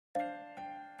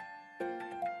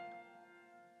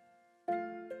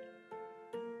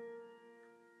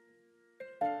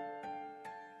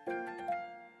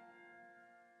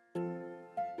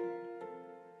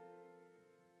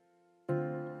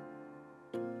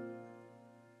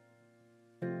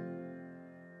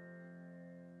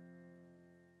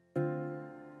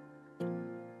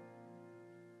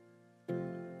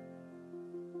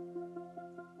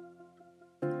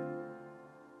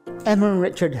Emma and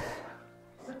Richard,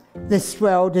 this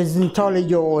world is entirely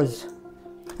yours,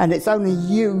 and it's only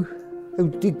you who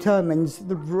determines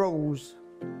the rules.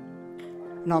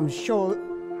 And I'm sure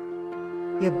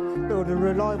you build a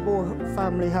reliable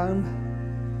family home,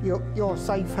 your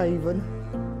safe haven,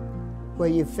 where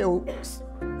you feel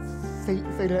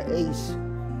at ease,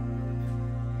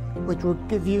 which will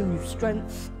give you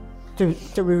strength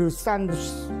to withstand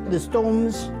the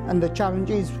storms and the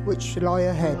challenges which lie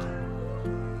ahead.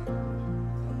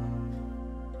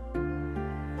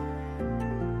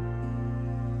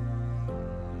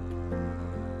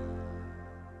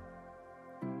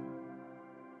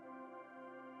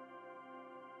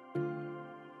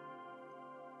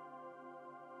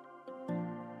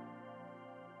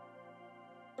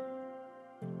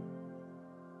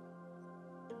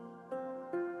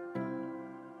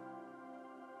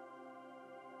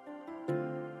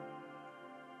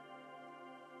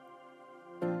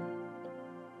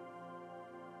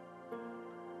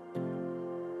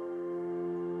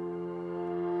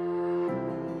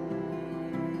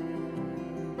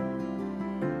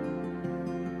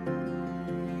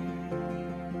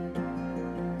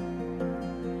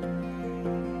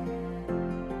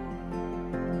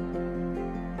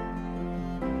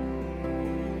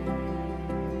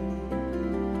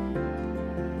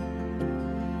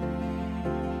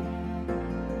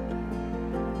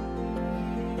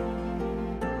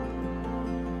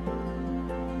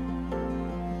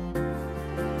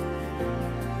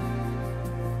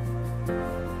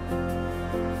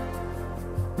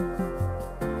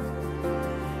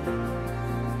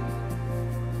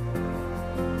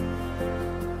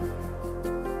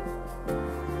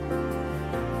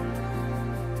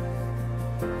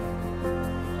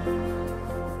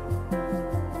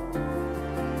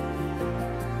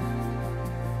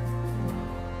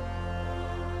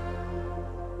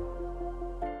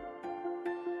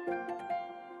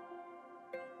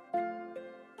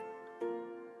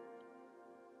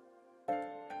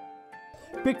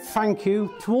 Big thank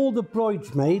you to all the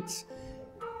bridesmaids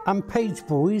and page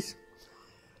boys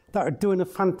that are doing a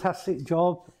fantastic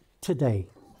job today.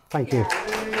 Thank you.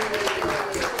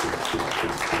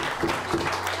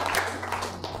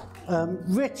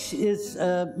 Rich is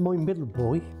my middle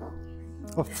boy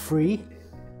of 3,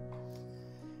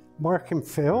 Mark and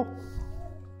Phil.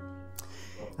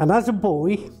 And as a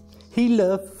boy, he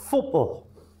loved football,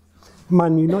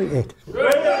 Man United.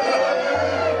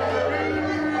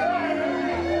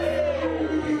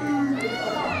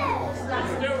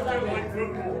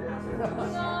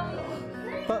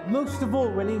 But most of all,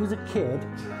 when he was a kid,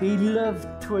 he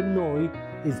loved to annoy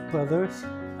his brothers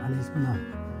and his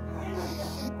mum.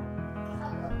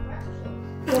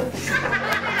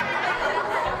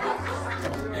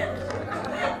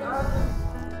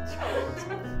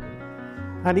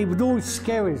 And he would always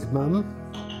scare his mum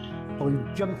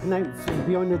by jumping out from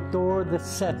behind the door, the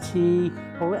settee,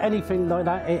 or anything like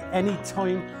that at any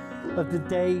time of the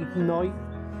day, night.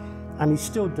 And he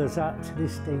still does that to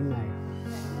this day now.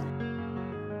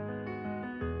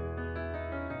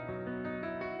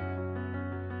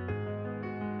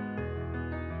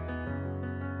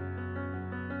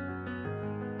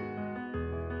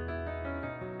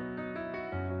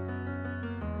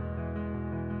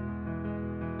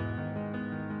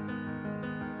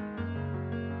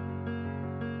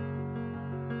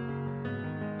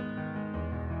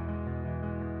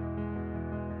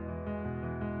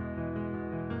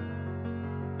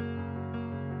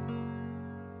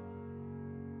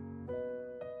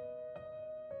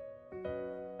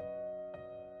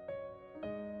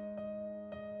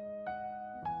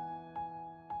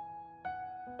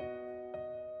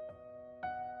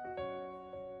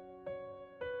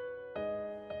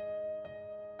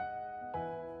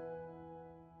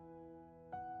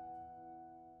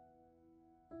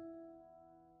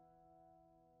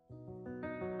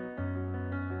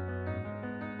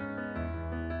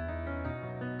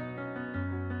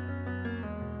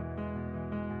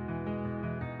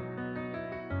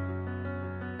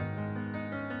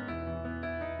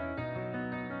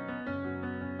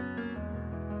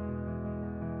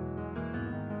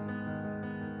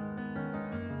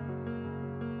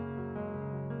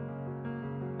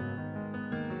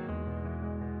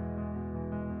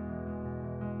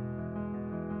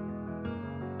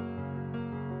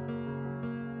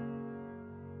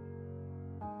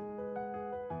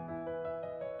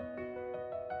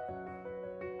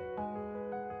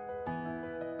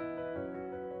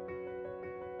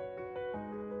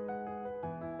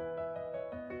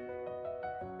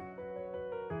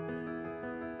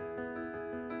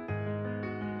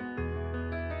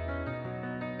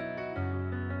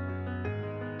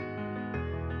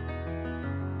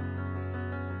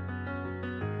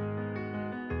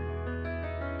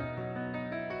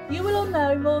 You will all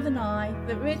know more than I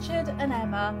that Richard and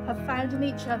Emma have found in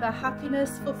each other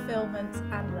happiness, fulfilment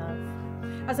and love.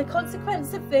 As a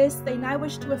consequence of this, they now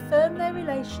wish to affirm their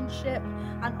relationship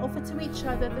and offer to each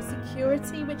other the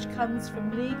security which comes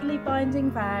from legally binding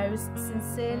vows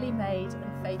sincerely made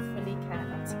and faithfully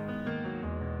kept.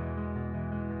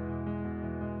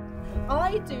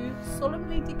 I do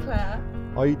solemnly declare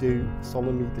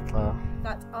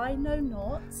that I know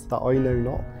not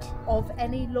of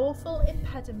any lawful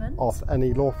impediment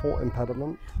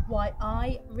why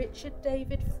I, Richard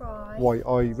David Fry,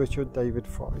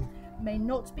 may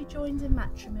not be joined in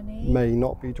matrimony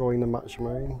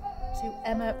to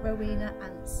Emma Rowena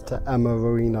Ansell.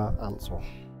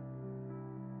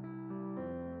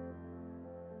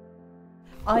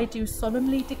 I do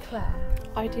solemnly declare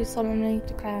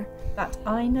that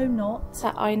I know not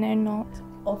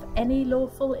of any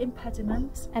lawful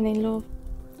impediment. I'll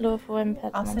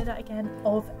say that again.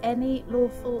 Of any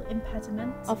lawful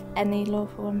impediment.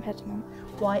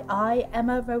 Why I,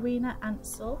 Emma Rowena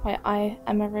Ansell.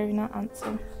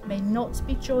 May not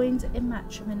be joined in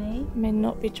matrimony.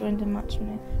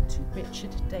 To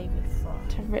Richard David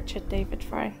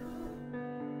Fry.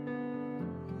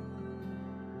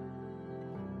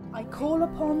 I call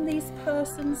upon these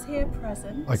persons here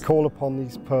present.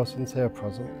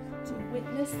 To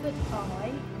witness that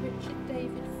I, Richard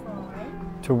David Fry.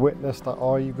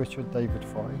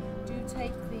 Do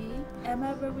take thee,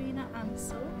 Emma Rowena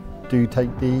Ansell.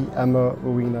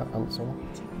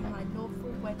 To be my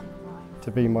lawful wedded wife.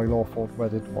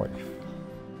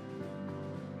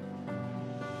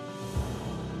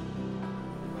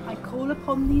 I call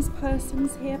upon these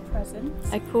persons here present.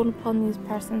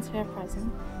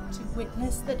 To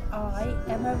witness that I,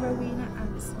 Emma Rowena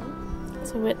Ansell.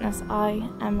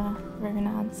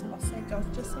 I'll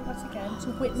just say that again. To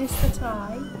witness that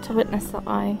I,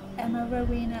 Emma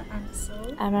Rowena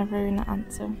Ansell.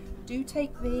 Do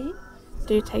take thee,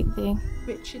 Richard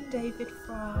David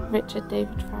Fry.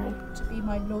 To be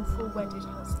my lawful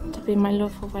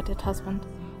wedded husband.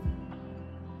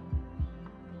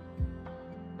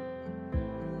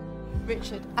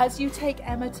 Richard, as you take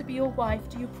Emma to be your wife,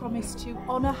 do you promise to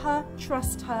honour her,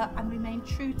 trust her and remain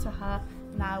true to her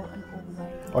now and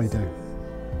always? I do.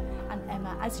 And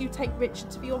Emma, as you take Richard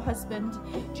to be your husband,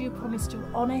 do you promise to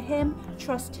honour him,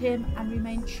 trust him and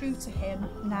remain true to him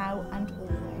now and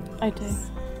always? I do.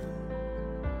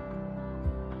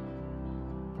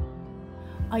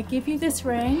 I give you this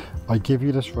ring.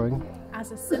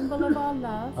 As a symbol of our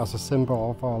love.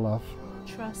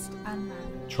 Trust and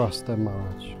marriage.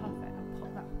 Perfect. I'll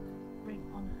put that ring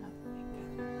on her finger.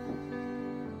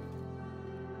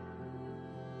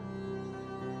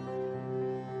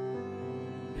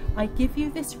 I give you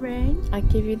this ring.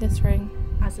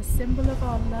 As a symbol of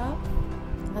our love.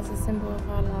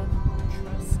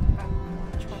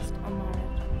 Trust and marriage.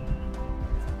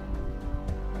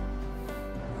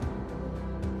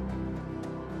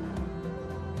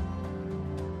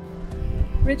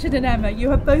 Richard and Emma, you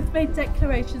have both made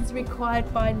declarations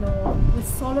required by law, with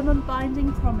solemn and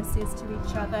binding promises to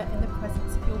each other in the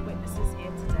presence of your witnesses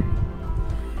here today.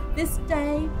 This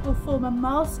day will form a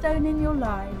milestone in your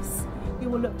lives. You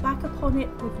will look back upon it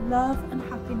with love and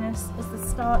happiness as the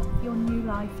start of your new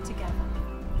life together.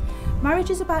 Marriage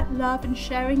is about love and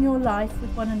sharing your life with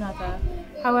one another.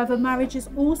 However, marriage is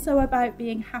also about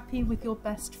being happy with your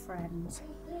best friend.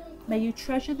 May you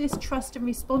treasure this trust and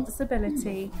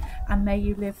responsibility, and may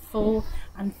you live full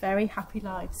and very happy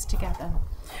lives together.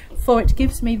 For it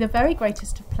gives me the very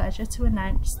greatest of pleasure to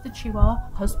announce that you are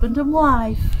husband and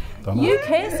wife. You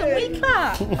kiss and we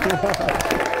clap.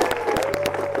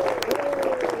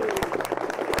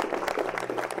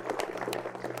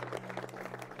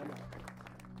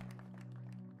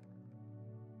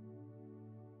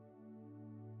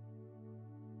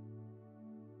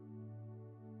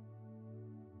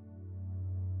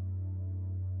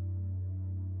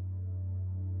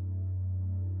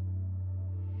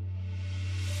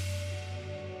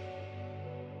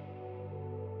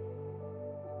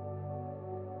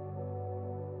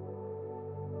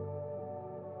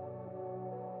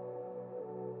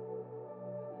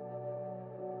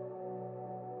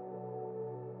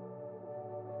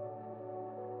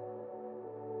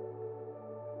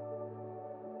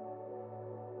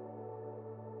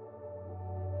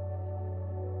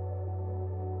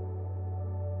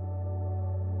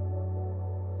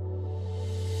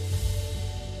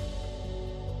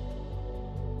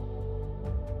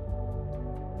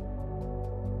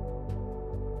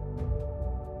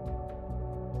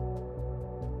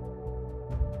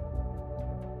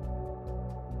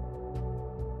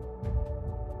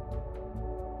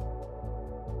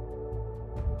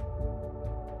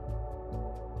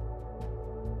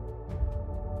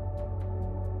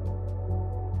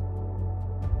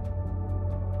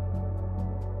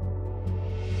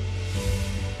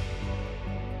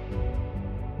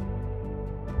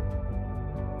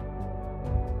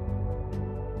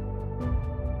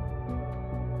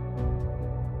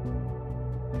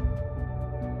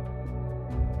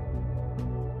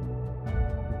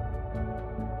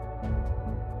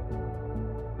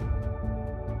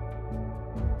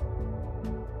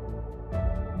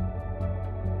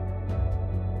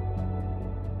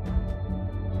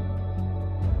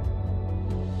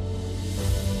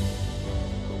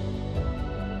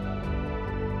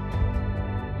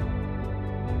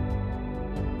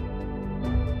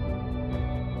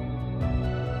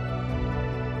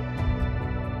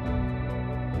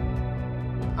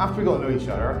 After we got to know each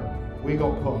other, we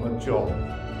got put on a job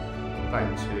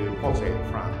down to Poitiers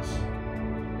in France.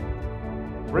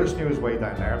 Rich knew his way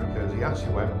down there because he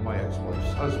actually went with my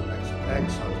ex-wife's husband,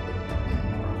 ex-husband.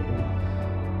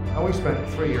 And we spent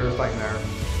 3 years down there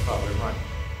travelling around.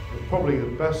 It was probably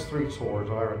the best 3 tours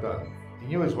I've ever done. He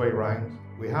knew his way around.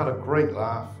 We had a great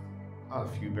laugh, had a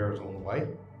few beers along the way.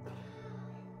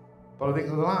 But I think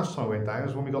the last time we went down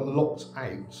was when we got locked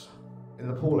out in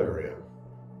the pool area.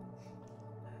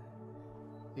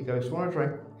 He goes, "You want a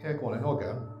drink?" "Yeah, go on in, I'll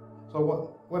go."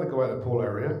 So when I go out in the pool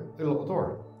area, they lock the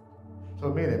door. So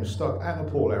me and him stuck out in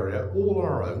the pool area, all on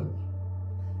our own.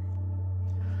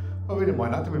 But we didn't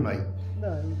mind that, did we, mate?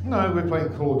 No. No, we were playing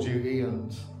Call of Duty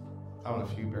and having a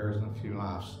few beers and a few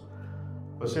laughs.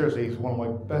 But seriously, he's one of my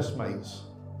best mates.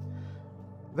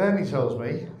 Then he tells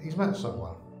me he's met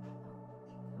someone.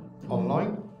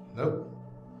 Online? Nope.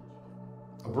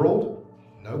 Abroad?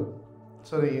 Nope.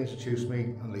 So he introduced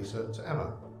me and Lisa to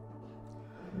Emma.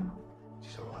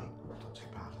 She's alright, not too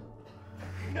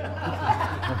bad.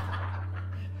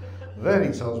 Then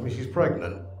he tells me she's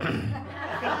pregnant.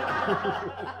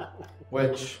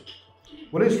 Which,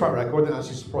 with his track record, didn't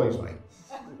actually surprise me.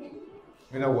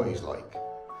 We know what he's like.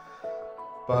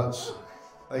 But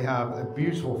they have a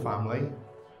beautiful family.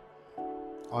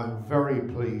 I'm very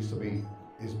pleased to be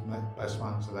his best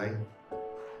man today.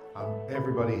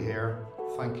 Everybody here,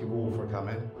 thank you all for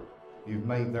coming. You've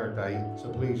made their day. So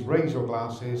please raise your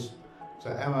glasses to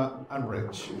Emma and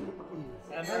Rich.